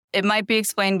it might be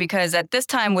explained because at this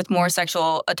time with more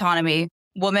sexual autonomy,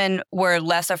 women were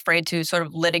less afraid to sort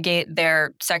of litigate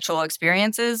their sexual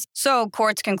experiences. So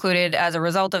courts concluded as a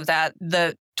result of that,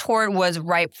 the tort was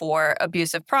ripe for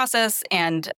abusive process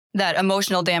and that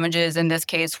emotional damages in this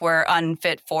case were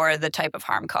unfit for the type of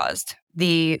harm caused.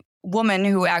 The woman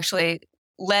who actually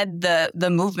led the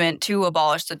movement to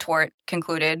abolish the tort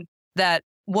concluded that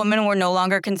women were no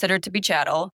longer considered to be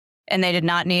chattel and they did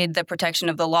not need the protection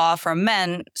of the law from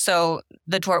men, so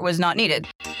the tort was not needed.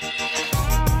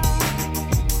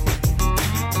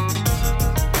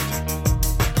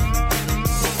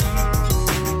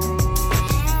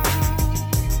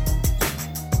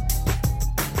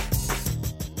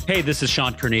 Hey, this is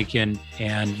Sean Kernakian,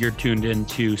 and you're tuned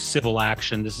into Civil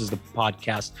Action. This is the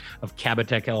podcast of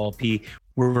Kabitech LLP.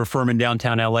 We're a firm in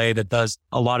downtown LA that does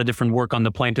a lot of different work on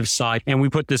the plaintiff's side. And we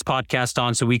put this podcast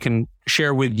on so we can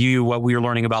share with you what we are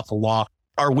learning about the law.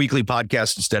 Our weekly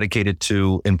podcast is dedicated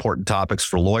to important topics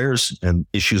for lawyers and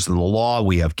issues in the law.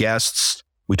 We have guests.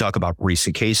 We talk about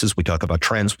recent cases. We talk about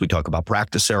trends. We talk about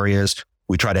practice areas.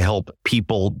 We try to help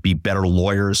people be better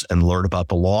lawyers and learn about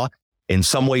the law. In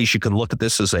some ways, you can look at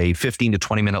this as a 15 to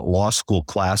 20-minute law school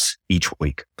class each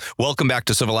week. Welcome back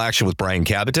to Civil Action with Brian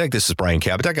Kabitech. This is Brian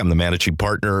Kabitech. I'm the managing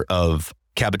partner of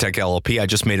Kabitech LLP. I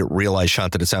just made it realize, Sean,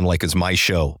 that it sounded like it's my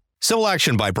show. Civil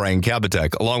Action by Brian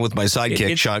Kabitech, along with my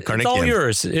sidekick, Sean Kernakian. It's all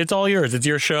yours. It's all yours. It's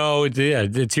your show.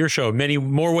 It's your show. Many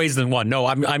more ways than one. No,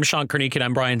 I'm Sean Kernakian.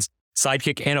 I'm Brian's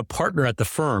sidekick and a partner at the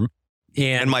firm.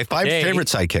 And my favorite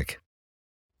sidekick.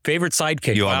 Favorite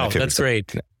sidekick. Wow, that's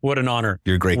great. What an honor.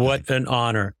 You're great. What an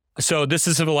honor. So this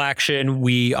is Civil Action.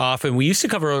 We used to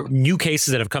cover new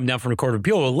cases that have come down from the Court of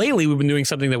Appeal. Well, lately we've been doing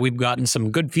something that we've gotten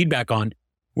some good feedback on,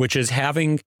 which is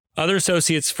having other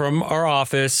associates from our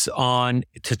office on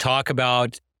to talk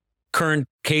about current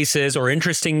cases or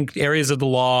interesting areas of the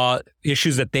law,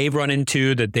 issues that they've run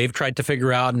into, that they've tried to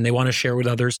figure out and they want to share with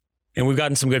others. And we've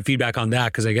gotten some good feedback on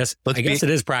that because I guess it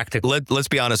is practical. Let's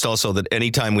be honest also that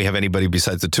anytime we have anybody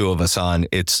besides the two of us on,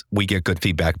 we get good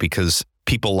feedback because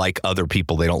people like other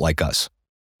people. They don't like us.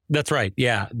 That's right.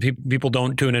 Yeah. People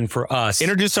don't tune in for us.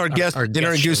 Introduce our guest.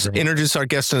 Introduce our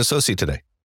guest and associate today.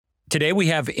 Today we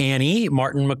have Annie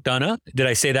Martin McDonough. Did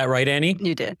I say that right, Annie?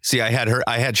 You did. See, I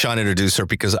had Sean introduce her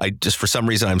because for some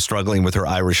reason I'm struggling with her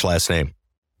Irish last name.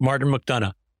 Martin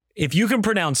McDonough. If you can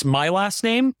pronounce my last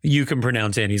name, you can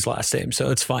pronounce Annie's last name.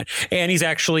 So it's fine. Annie's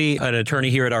actually an attorney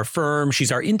here at our firm. She's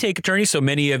our intake attorney. So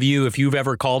many of you, if you've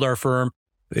ever called our firm,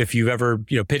 if you've ever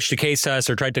pitched a case to us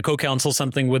or tried to co-counsel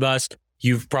something with us,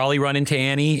 you've probably run into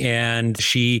Annie, and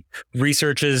she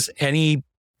researches any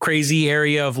crazy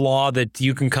area of law that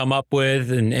you can come up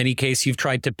with in any case you've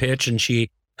tried to pitch, and she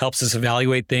helps us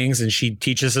evaluate things, and she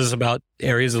teaches us about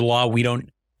areas of the law we don't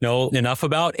know enough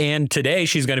about. And today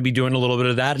she's going to be doing a little bit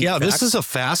of that. Yeah, this is a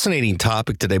fascinating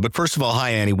topic today. But first of all, hi,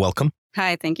 Annie. Welcome.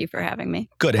 Hi, thank you for having me.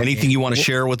 Good. Anything you want to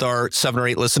share with our 7 or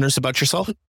 8 listeners about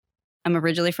yourself? I'm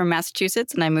originally from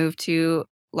Massachusetts, and I moved to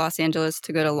Los Angeles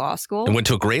to go to law school. And went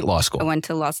to a great law school. I went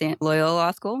to Loyola Law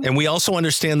School. And we also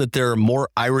understand that there are more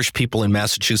Irish people in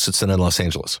Massachusetts than in Los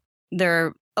Angeles. There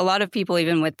are a lot of people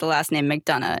even with the last name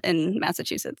McDonough in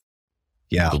Massachusetts.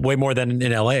 Yeah. Way more than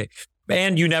in LA.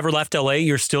 And you never left LA.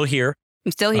 You're still here.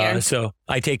 I'm still here. So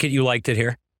I take it you liked it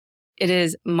here. It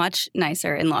is much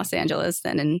nicer in Los Angeles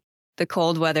than in the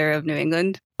cold weather of New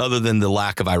England. Other than the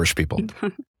lack of Irish people.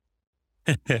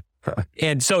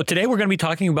 And so today we're going to be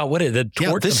talking about the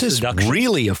tort of seduction. Is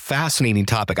really a fascinating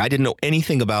topic. I didn't know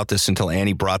anything about this until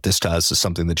Annie brought this to us as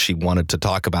something that she wanted to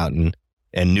talk about and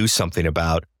knew something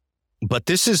about. But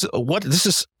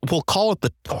we'll call it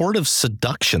the tort of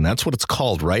seduction. That's what it's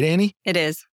called, right, Annie? It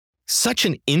is. Such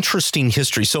an interesting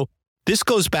history. So this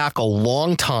goes back a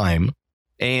long time.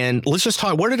 And let's just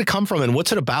talk, where did it come from and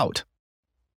what's it about?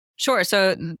 Sure.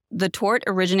 So the tort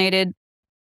originated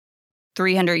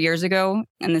 300 years ago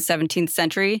in the 17th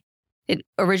century. It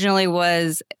originally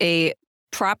was a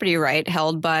property right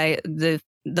held by the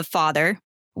father.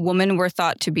 Women were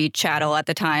thought to be chattel at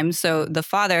the time. So the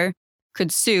father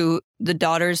could sue the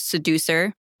daughter's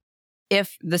seducer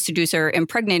if the seducer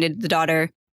impregnated the daughter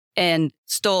and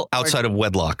stole outside of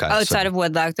wedlock,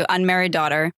 the unmarried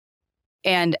daughter.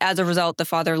 And as a result, the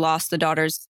father lost the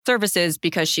daughter's services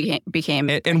because she became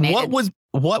and what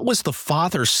was the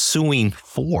father suing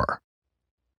for?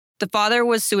 The father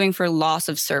was suing for loss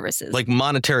of services, like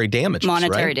monetary damages.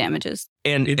 Damages,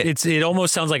 and it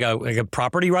almost sounds like a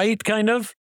property right, kind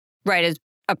of. Right, it's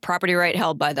a property right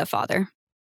held by the father.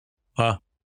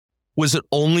 Was it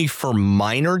only for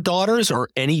minor daughters or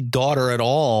any daughter at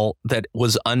all that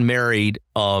was unmarried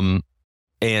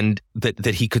and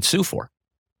that he could sue for?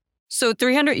 So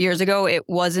 300 years ago, it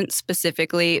wasn't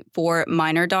specifically for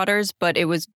minor daughters, but it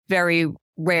was very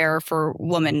rare for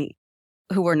women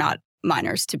who were not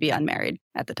minors to be unmarried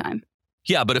at the time.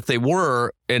 Yeah, but if they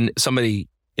were and somebody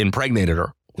impregnated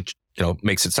her, which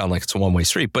makes it sound like it's a one-way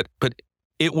street, but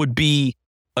it would be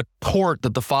a tort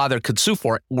that the father could sue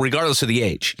for, regardless of the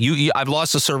age. I've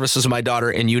lost the services of my daughter,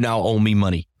 and you now owe me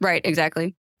money. Right,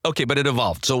 exactly. Okay, but it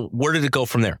evolved. So where did it go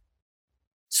from there?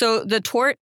 So the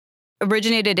tort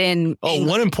originated in England.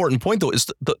 One important point, though, is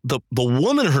the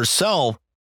woman herself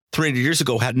 300 years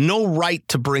ago had no right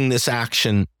to bring this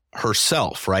action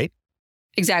herself, right?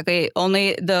 Exactly.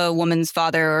 Only the woman's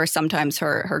father or sometimes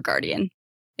her guardian,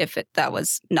 if that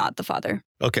was not the father.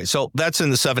 Okay, so that's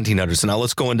in the 1700s. Now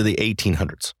let's go into the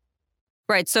 1800s.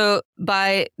 Right. So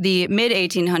by the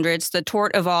mid-1800s, the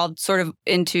tort evolved sort of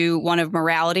into one of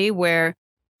morality, where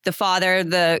the father,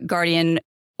 the guardian,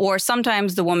 or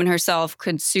sometimes the woman herself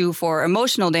could sue for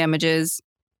emotional damages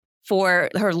for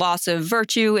her loss of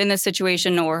virtue in this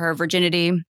situation or her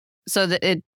virginity. So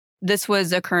that this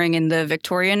was occurring in the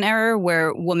Victorian era,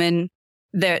 where women,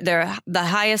 the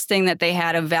highest thing that they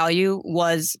had of value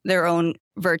was their own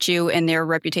virtue and their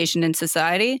reputation in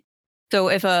society. So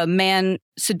if a man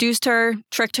seduced her,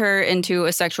 tricked her into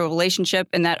a sexual relationship,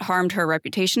 and that harmed her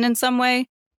reputation in some way,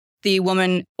 the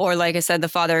woman, or like I said, the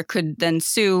father, could then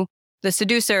sue the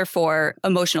seducer for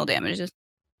emotional damages.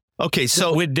 Okay,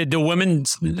 so did the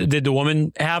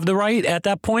woman have the right at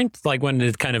that point, like when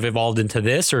it kind of evolved into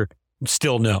this, or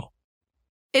still no?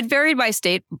 It varied by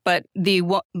state, but the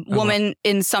woman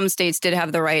in some states did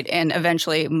have the right, and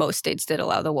eventually most states did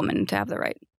allow the woman to have the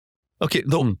right. Okay,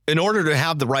 in order to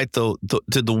have the right, though,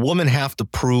 did the woman have to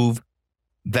prove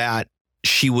that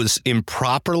she was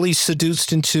improperly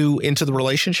seduced into the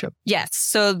relationship? Yes.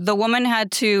 So the woman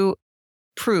had to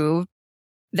prove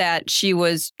that she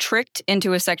was tricked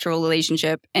into a sexual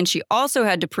relationship, and she also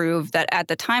had to prove that at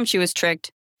the time she was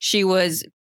tricked, she was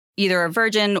either a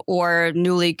virgin or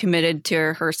newly committed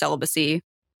to her celibacy,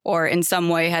 or in some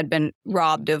way had been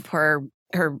robbed of her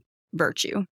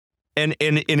virtue. And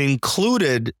it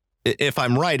included, if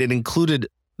I'm right, it included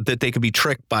that they could be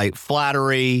tricked by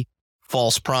flattery,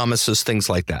 false promises, things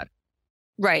like that.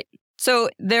 Right. So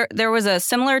there was a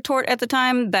similar tort at the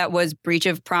time that was breach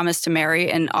of promise to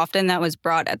marry, and often that was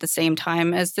brought at the same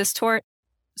time as this tort.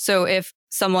 So if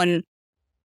someone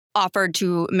offered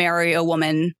to marry a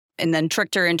woman and then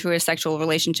tricked her into a sexual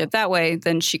relationship that way,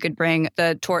 then she could bring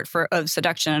the tort of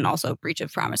seduction and also breach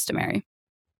of promise to marry.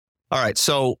 All right.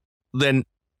 So then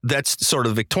that's sort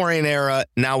of Victorian era.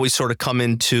 Now we sort of come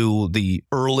into the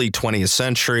early 20th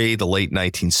century, the late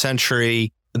 19th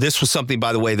century. This was something,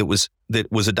 by the way, that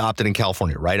was adopted in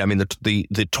California, right? I mean,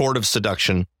 the tort of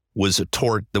seduction was a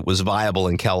tort that was viable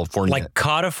in California. Like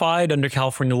codified under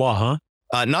California law,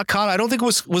 huh? Not codified. I don't think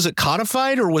was it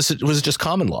codified, or was it just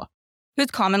common law? It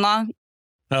was common law.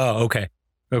 Oh, okay.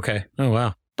 Okay. Oh,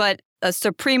 wow. But a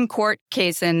Supreme Court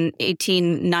case in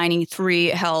 1893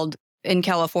 held in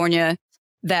California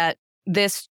that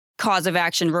this cause of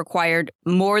action required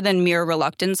more than mere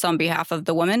reluctance on behalf of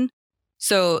the woman.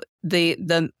 So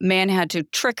the man had to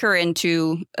trick her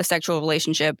into a sexual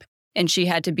relationship, and she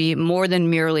had to be more than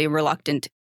merely reluctant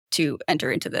to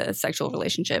enter into the sexual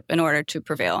relationship in order to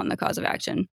prevail on the cause of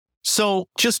action. So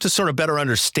just to sort of better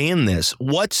understand this,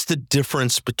 what's the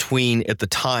difference between, at the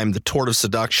time, the tort of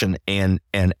seduction and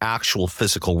actual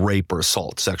physical rape or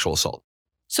assault, sexual assault?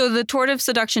 So the tort of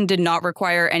seduction did not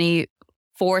require any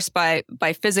force by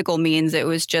physical means. It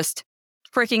was just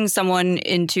tricking someone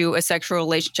into a sexual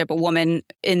relationship, a woman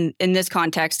in this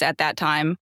context at that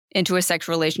time, into a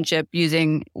sexual relationship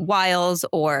using wiles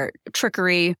or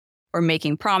trickery or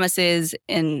making promises,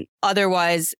 and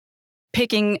otherwise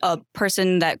picking a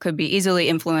person that could be easily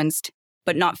influenced,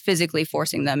 but not physically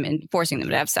forcing them to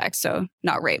have sex. So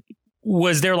not rape.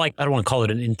 Was there, like, I don't want to call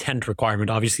it an intent requirement.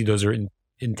 Obviously, those are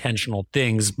intentional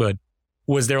things, but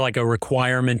was there like a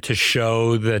requirement to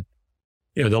show that,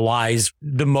 you know, the lies,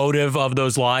 the motive of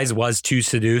those lies was to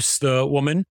seduce the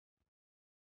woman?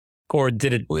 Or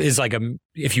did it, is like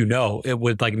if you know, it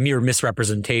was like mere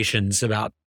misrepresentations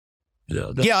about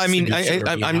yeah, I mean,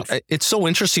 it's so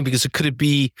interesting because could it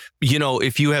be, you know,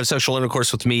 if you have sexual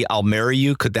intercourse with me, I'll marry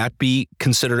you. Could that be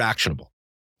considered actionable?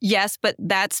 Yes, but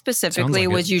that specifically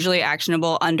was usually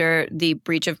actionable under the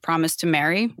breach of promise to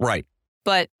marry. Right.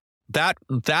 But that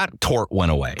tort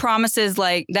went away. Promises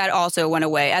like that also went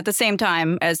away at the same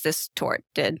time as this tort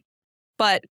did.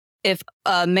 But if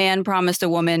a man promised a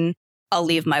woman, I'll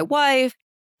leave my wife,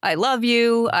 I love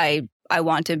you, I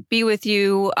want to be with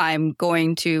you, I'm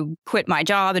going to quit my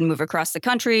job and move across the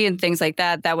country and things like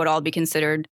that, that would all be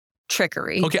considered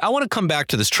trickery. Okay, I want to come back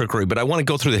to this trickery, but I want to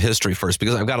go through the history first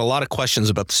because I've got a lot of questions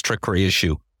about this trickery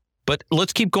issue. But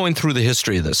let's keep going through the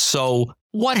history of this. So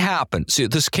what happened? See,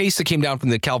 this case that came down from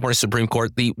the California Supreme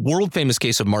Court, the world famous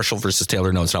case of Marshall versus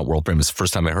Taylor. No, it's not world famous. The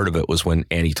first time I heard of it was when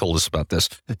Annie told us about this.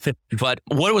 But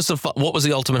what was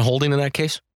the ultimate holding in that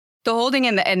case? The holding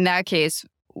in that case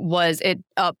was it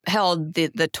upheld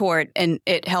the tort, and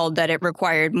it held that it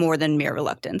required more than mere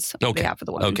reluctance on behalf of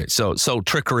the woman. Okay, so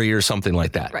trickery or something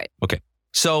like that. Right. Okay.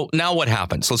 So now what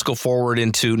happens? Let's go forward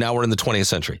now we're in the 20th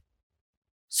century.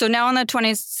 So now in the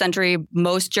 20th century,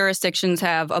 most jurisdictions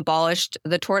have abolished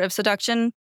the tort of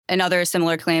seduction and other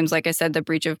similar claims, like I said, the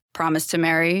breach of promise to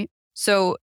marry.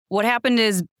 So what happened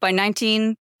is by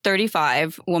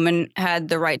 1935, women had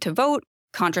the right to vote,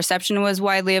 contraception was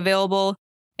widely available,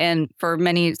 and for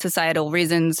many societal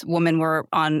reasons, women were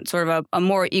on sort of a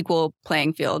more equal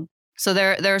playing field. So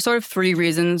there are sort of three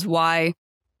reasons why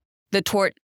the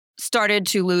tort started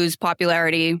to lose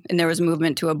popularity and there was a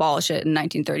movement to abolish it in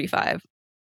 1935.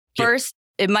 First,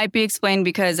 it might be explained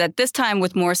because at this time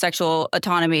with more sexual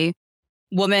autonomy,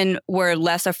 women were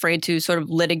less afraid to sort of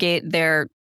litigate their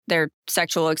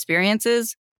sexual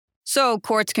experiences. So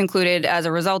courts concluded as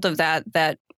a result of that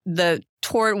the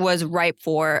tort was ripe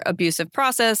for abusive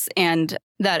process and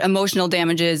that emotional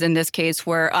damages in this case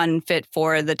were unfit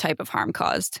for the type of harm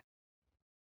caused.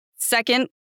 Second,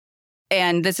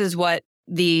 and this is what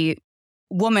the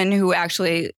woman who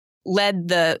actually led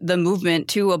the movement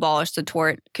to abolish the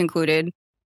tort concluded,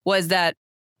 was that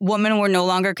women were no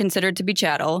longer considered to be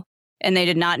chattel and they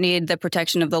did not need the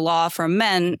protection of the law from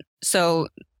men, so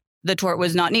the tort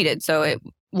was not needed. So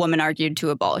women argued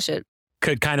to abolish it.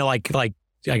 Could kind of like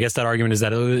I guess that argument is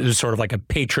that it was sort of like a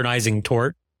patronizing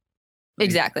tort.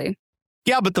 Exactly.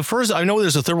 Yeah, but I know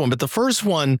there's a third one, but the first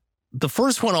one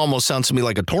almost sounds to me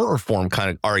like a tort reform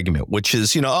kind of argument, which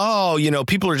is,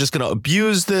 people are just going to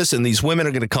abuse this and these women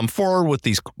are going to come forward with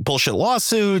these bullshit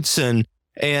lawsuits and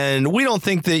we don't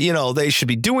think that, they should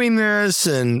be doing this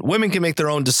and women can make their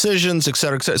own decisions, et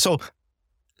cetera, et cetera. So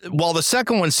while the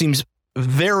second one seems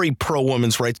very pro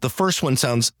women's rights, the first one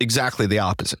sounds exactly the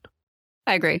opposite.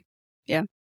 I agree. Yeah.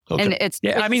 Okay. And it's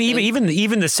I mean,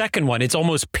 even the second one, it's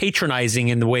almost patronizing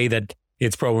in the way that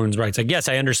it's pro women's rights. Like, yes,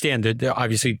 I understand that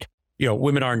obviously,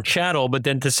 women aren't chattel, but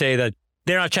then to say that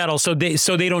they're not chattel, so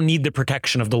they don't need the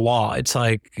protection of the law. It's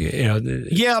like,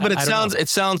 Yeah, but it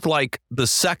sounds like the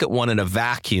second one in a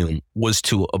vacuum was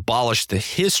to abolish the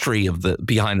history of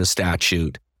behind the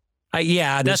statute.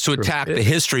 That's to attack the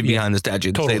history behind the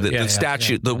statute. Totally. To say that the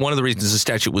statute, one of the reasons the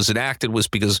statute was enacted was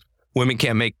because women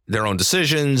can't make their own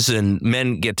decisions and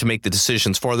men get to make the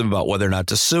decisions for them about whether or not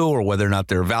to sue or whether or not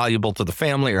they're valuable to the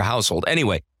family or household.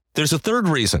 Anyway, there's a third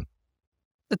reason.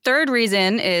 The third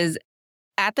reason is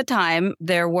at the time,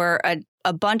 there were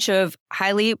a bunch of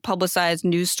highly publicized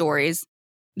news stories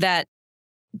that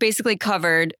basically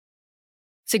covered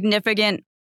significant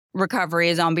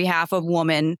recoveries on behalf of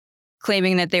women,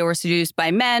 claiming that they were seduced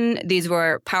by men. These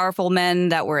were powerful men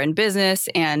that were in business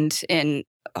and in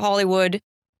Hollywood.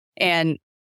 And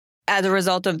as a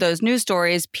result of those news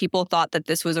stories, people thought that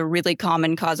this was a really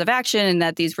common cause of action and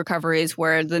that these recoveries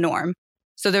were the norm.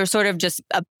 So there was sort of just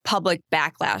a public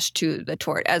backlash to the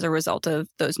tort as a result of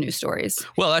those news stories.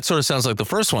 Well, that sort of sounds like the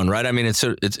first one, right? I mean,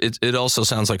 it also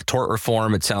sounds like tort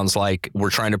reform. It sounds like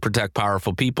we're trying to protect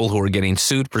powerful people who are getting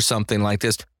sued for something like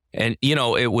this. And,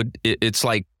 it's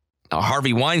like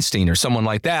Harvey Weinstein or someone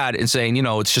like that and saying,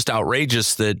 it's just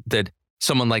outrageous that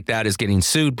someone like that is getting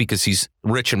sued because he's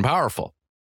rich and powerful.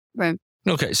 Right.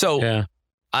 Okay. So, yeah.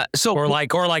 Or like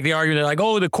the argument like,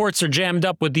 the courts are jammed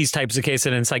up with these types of cases.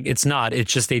 And it's like, it's not.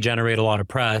 It's just they generate a lot of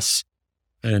press.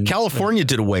 And California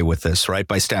did away with this, right,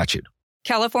 by statute.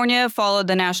 California followed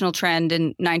the national trend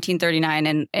in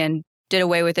 1939 and did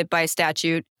away with it by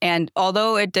statute. And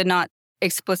although it did not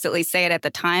explicitly say it at the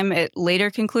time, it later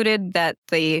concluded that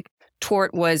the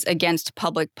tort was against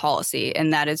public policy,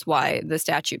 and that is why the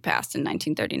statute passed in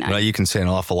 1939. Well, you can say an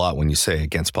awful lot when you say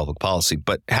against public policy.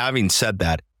 But having said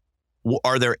that,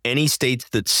 are there any states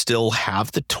that still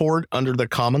have the tort under the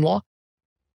common law?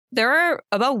 There are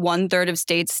about 1/3 of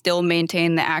states still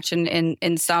maintain the action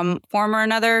in some form or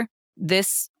another.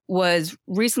 This was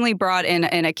recently brought in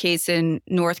a case in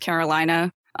North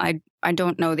Carolina. I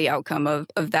don't know the outcome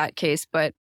of that case,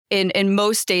 but in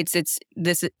most states, it's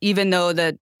this. Even though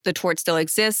the tort still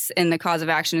exists and the cause of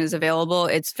action is available,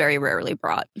 it's very rarely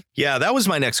brought. Yeah, that was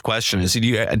my next question. Is do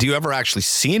you ever actually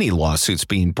see any lawsuits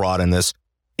being brought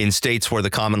in states where the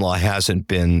common law hasn't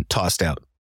been tossed out?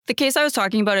 The case I was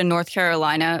talking about in North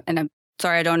Carolina, and I'm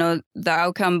sorry, I don't know the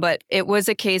outcome, but it was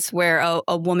a case where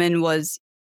a woman was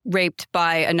raped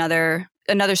by another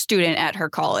another student at her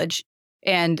college.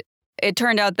 And it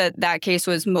turned out that that case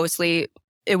was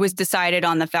it was decided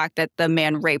on the fact that the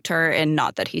man raped her and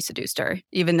not that he seduced her,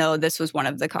 even though this was one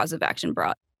of the cause of action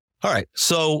brought. All right.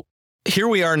 So here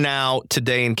we are now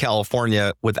today in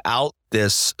California without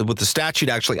this, with the statute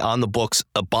actually on the books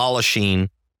abolishing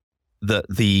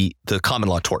the common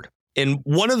law tort. And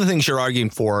one of the things you're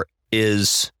arguing for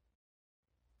is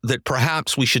that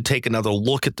perhaps we should take another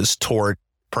look at this tort,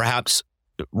 perhaps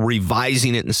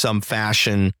revising it in some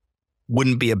fashion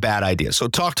wouldn't be a bad idea. So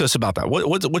talk to us about that.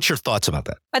 What's your thoughts about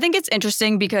that? I think it's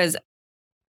interesting because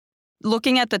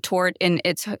looking at the tort in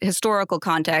its historical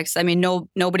context, I mean,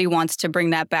 nobody wants to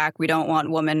bring that back. We don't want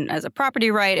woman as a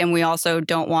property right. And we also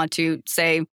don't want to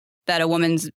say that a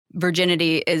woman's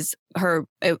virginity is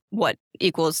what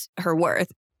equals her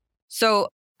worth. So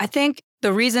I think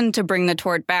the reason to bring the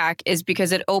tort back is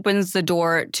because it opens the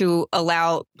door to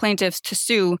allow plaintiffs to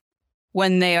sue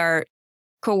when they are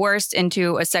coerced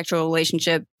into a sexual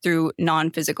relationship through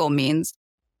non-physical means.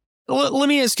 Let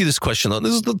me ask you this question, though.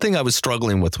 This is the thing I was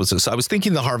struggling with was this. I was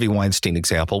thinking the Harvey Weinstein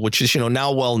example, which is,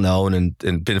 now well known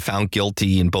and been found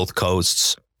guilty in both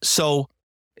coasts. So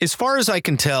as far as I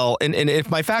can tell, and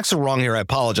if my facts are wrong here, I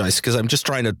apologize because I'm just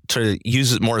trying to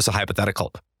use it more as a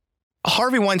hypothetical.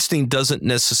 Harvey Weinstein doesn't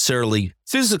necessarily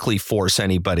physically force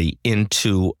anybody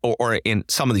into, or in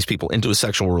some of these people, into a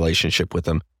sexual relationship with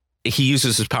them. He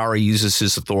uses his power, he uses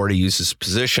his authority, he uses his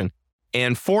position.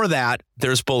 And for that,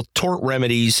 there's both tort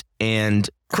remedies and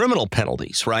criminal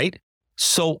penalties, right?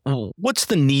 So what's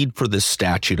the need for this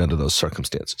statute under those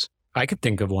circumstances? I could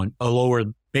think of one,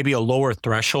 maybe a lower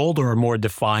threshold or a more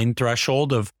defined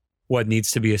threshold of what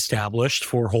needs to be established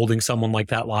for holding someone like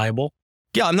that liable.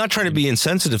 Yeah, I'm not trying to be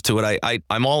insensitive to it.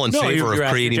 I'm all in favor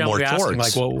of creating more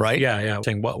torts, right? Yeah.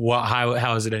 Saying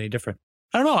how is it any different?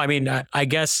 I don't know. I mean, I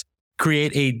guess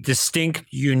create a distinct,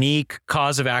 unique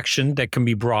cause of action that can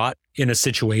be brought in a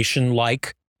situation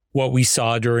like what we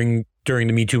saw during the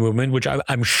Me Too movement, which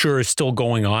I'm sure is still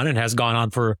going on and has gone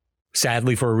on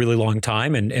sadly for a really long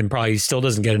time and probably still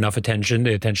doesn't get enough attention,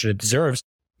 the attention it deserves,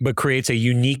 but creates a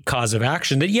unique cause of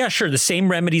action that, yeah, sure, the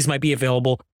same remedies might be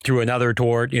available through another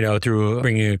tort, through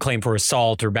bringing a claim for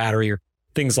assault or battery or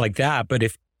things like that. But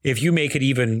if you make it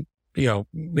even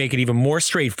more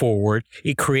straightforward,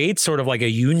 it creates sort of like a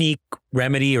unique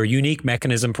remedy or unique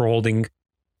mechanism for holding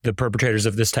the perpetrators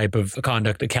of this type of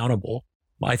conduct accountable.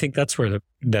 I think that's where the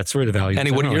value.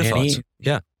 Annie, what are your thoughts?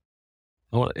 Yeah.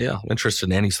 I'm interested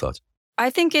in Annie's thoughts. I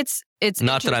think it's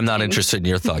not that I'm not interested in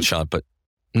your thoughts, Sean, but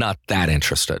not that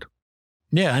interested.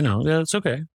 Yeah, I know. Yeah, it's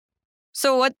okay.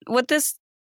 So what this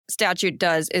statute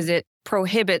does is it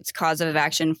prohibits cause of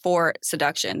action for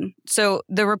seduction. So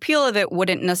the repeal of it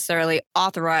wouldn't necessarily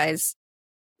authorize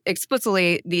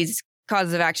explicitly these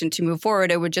causes of action to move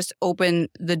forward. It would just open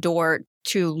the door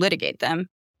to litigate them.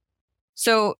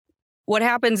 So what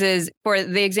happens is, for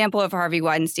the example of Harvey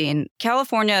Weinstein,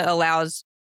 California allows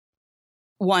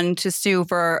one to sue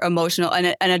for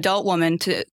an adult woman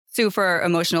to sue for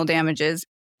emotional damages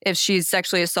if she's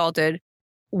sexually assaulted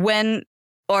when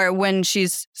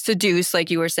she's seduced, like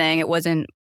you were saying. It wasn't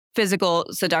physical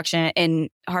seduction in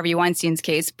Harvey Weinstein's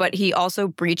case, but he also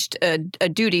breached a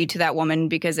duty to that woman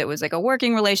because it was like a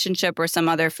working relationship or some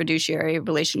other fiduciary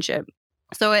relationship.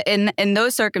 So in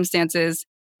those circumstances,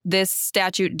 this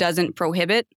statute doesn't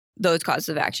prohibit those causes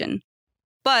of action.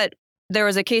 But there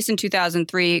was a case in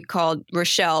 2003 called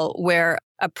Rochelle where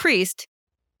a priest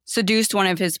seduced one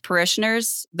of his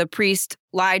parishioners. The priest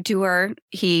lied to her.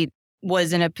 He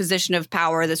was in a position of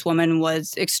power. This woman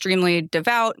was extremely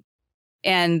devout.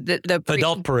 And the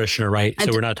adult parishioner, right?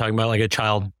 So we're not talking about like a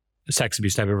child sex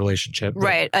abuse type of relationship.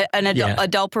 Right. An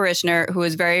adult parishioner who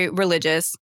was very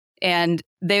religious. And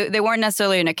they weren't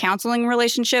necessarily in a counseling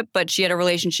relationship, but she had a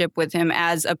relationship with him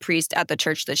as a priest at the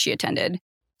church that she attended.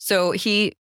 So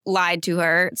he lied to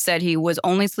her, said he was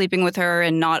only sleeping with her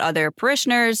and not other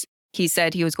parishioners. He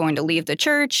said he was going to leave the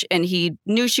church, and he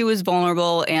knew she was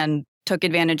vulnerable and took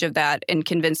advantage of that and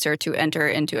convinced her to enter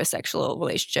into a sexual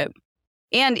relationship.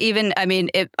 And even,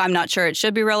 I'm not sure it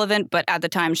should be relevant, but at the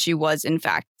time she was in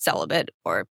fact celibate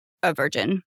or a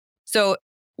virgin. So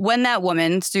when that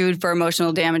woman sued for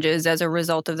emotional damages as a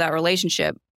result of that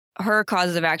relationship, her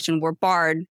causes of action were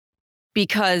barred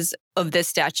because of this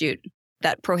statute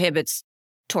that prohibits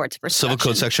torts for seduction.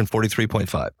 Civil Code Section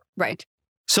 43.5. Right.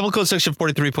 Civil Code Section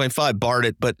 43.5 barred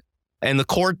it, and the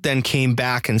court then came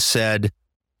back and said,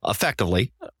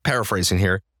 effectively, paraphrasing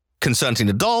here, consenting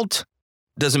adult,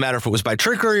 doesn't matter if it was by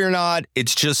trickery or not,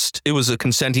 it was a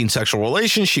consenting sexual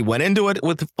relation. She went into it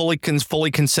with fully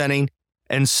consenting.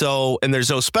 And there's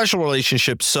no special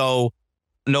relationship, so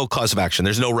no cause of action.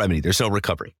 There's no remedy. There's no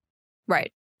recovery.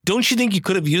 Right. Don't you think you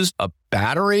could have used a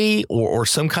battery or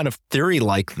some kind of theory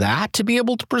like that to be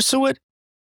able to pursue it?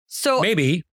 So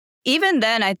Maybe. even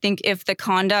then, I think if the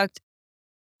conduct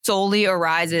solely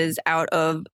arises out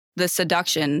of the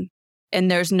seduction and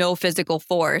there's no physical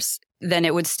force, then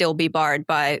it would still be barred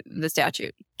by the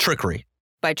statute. Trickery.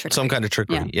 By trickery. Some kind of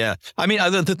trickery. Yeah. I mean,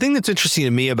 the thing that's interesting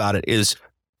to me about it is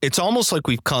it's almost like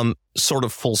we've come sort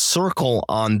of full circle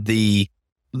on the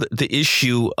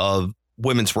issue of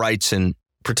women's rights and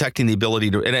protecting the ability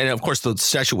to, and of course the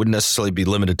statute wouldn't necessarily be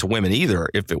limited to women either.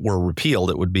 If it were repealed,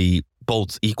 it would be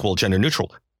both equal, gender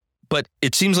neutral. But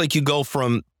it seems like you go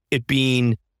from it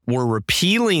being, we're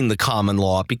repealing the common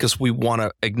law because we want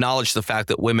to acknowledge the fact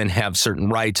that women have certain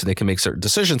rights and they can make certain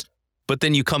decisions. But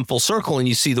then you come full circle and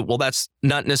you see that, well, that's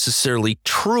not necessarily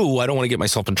true. I don't want to get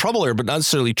myself in trouble here, but not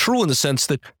necessarily true in the sense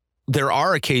that there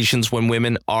are occasions when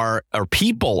women or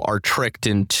people are tricked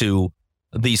into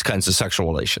these kinds of sexual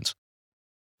relations.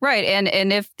 Right.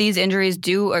 And if these injuries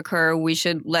do occur, we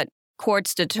should let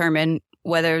courts determine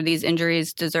whether these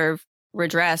injuries deserve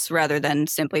redress rather than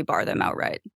simply bar them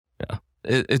outright. Yeah.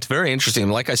 It's very interesting.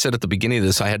 Like I said at the beginning of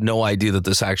this, I had no idea that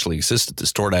this actually existed.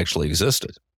 This tort actually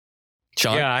existed.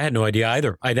 Sean? Yeah, I had no idea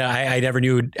either. I never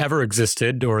knew it ever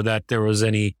existed or that there was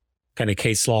any kind of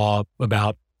case law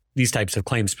about these types of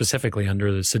claims specifically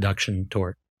under the seduction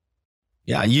tort.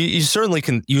 Yeah, you certainly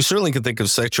can think of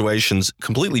situations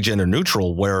completely gender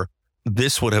neutral where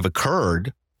this would have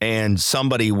occurred and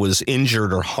somebody was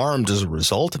injured or harmed as a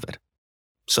result of it.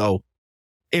 So,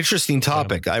 interesting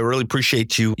topic. Yeah. I really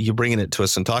appreciate you bringing it to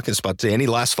us and talking to us about it. Any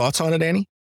last thoughts on it, Annie?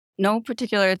 No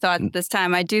particular thought this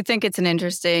time. I do think it's an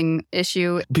interesting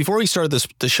issue. Before we started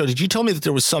the show, did you tell me that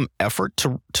there was some effort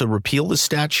to repeal the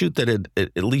statute that had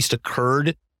at least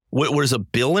occurred? Was a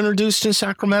bill introduced in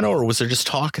Sacramento or was there just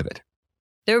talk of it?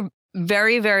 There are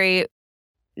very, very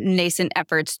nascent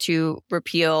efforts to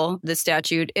repeal the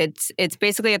statute. It's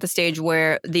basically at the stage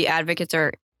where the advocates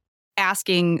are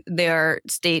asking their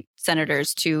state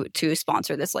senators to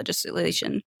sponsor this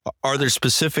legislation. Are there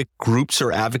specific groups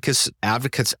or advocates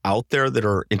out there that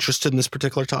are interested in this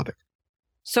particular topic?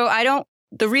 So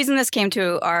the reason this came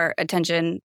to our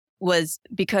attention was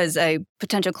because a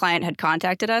potential client had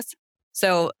contacted us.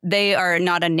 So they are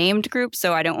not a named group,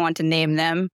 so I don't want to name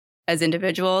them as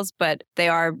individuals, but they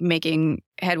are making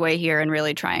headway here and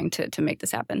really trying to make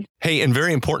this happen. Hey, and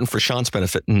very important for Sean's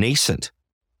benefit, nascent.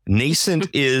 Nascent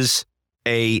is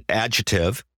a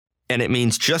adjective, and it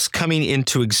means just coming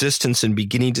into existence and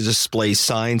beginning to display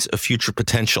signs of future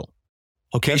potential.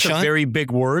 Okay, that's Sean? a very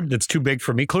big word. That's too big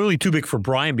for me. Clearly too big for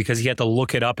Brian because he had to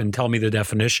look it up and tell me the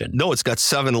definition. No, it's got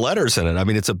 7 letters in it. I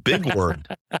mean, it's a big word.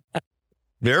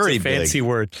 Very it's a fancy big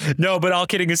word. No, but all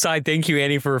kidding aside, thank you,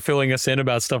 Annie, for filling us in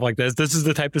about stuff like this. This is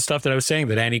the type of stuff that I was saying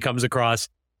that Annie comes across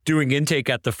doing intake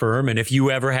at the firm. And if you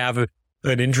ever have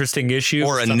an interesting issue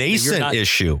or a nascent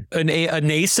issue, a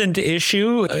nascent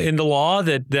issue in the law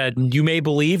that you may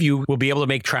believe you will be able to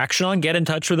make traction on, get in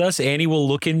touch with us. Annie will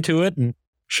look into it and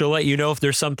she'll let you know if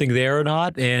there's something there or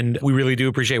not. And we really do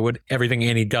appreciate everything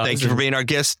Annie does. Thank you for being our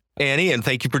guest, Annie, and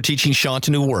thank you for teaching Sean a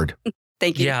new word.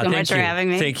 Thank you so much for having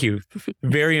me. Thank you.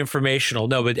 Very informational.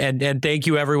 No, but and thank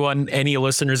you everyone, any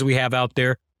listeners we have out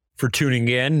there for tuning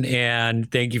in,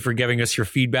 and thank you for giving us your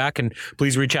feedback. And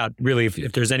please reach out. Really,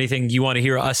 if there's anything you want to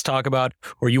hear us talk about,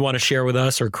 or you want to share with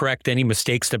us, or correct any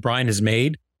mistakes that Brian has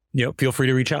made, feel free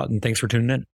to reach out. And thanks for tuning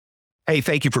in. Hey,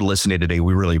 thank you for listening today.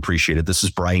 We really appreciate it. This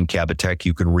is Brian Kabateck.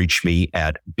 You can reach me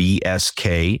at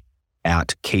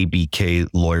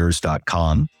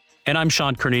bsk@kbklawyers.com. And I'm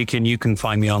Sean Kernick, you can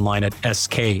find me online at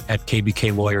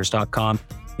sk@kbklawyers.com.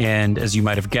 And as you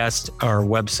might have guessed, our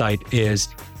website is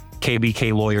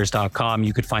kbklawyers.com.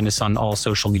 You could find us on all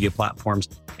social media platforms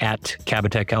at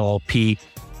Kabateck LLP.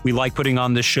 We like putting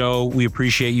on this show. We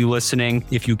appreciate you listening.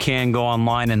 If you can, go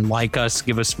online and like us,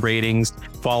 give us ratings,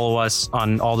 follow us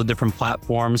on all the different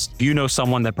platforms. If you know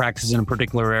someone that practices in a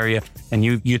particular area and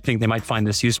you think they might find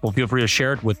this useful, feel free to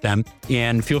share it with them.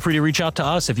 And feel free to reach out to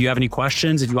us if you have any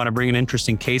questions, if you want to bring an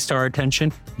interesting case to our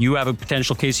attention, you have a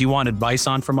potential case you want advice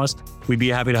on from us, we'd be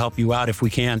happy to help you out if we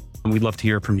can. And we'd love to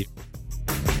hear from you.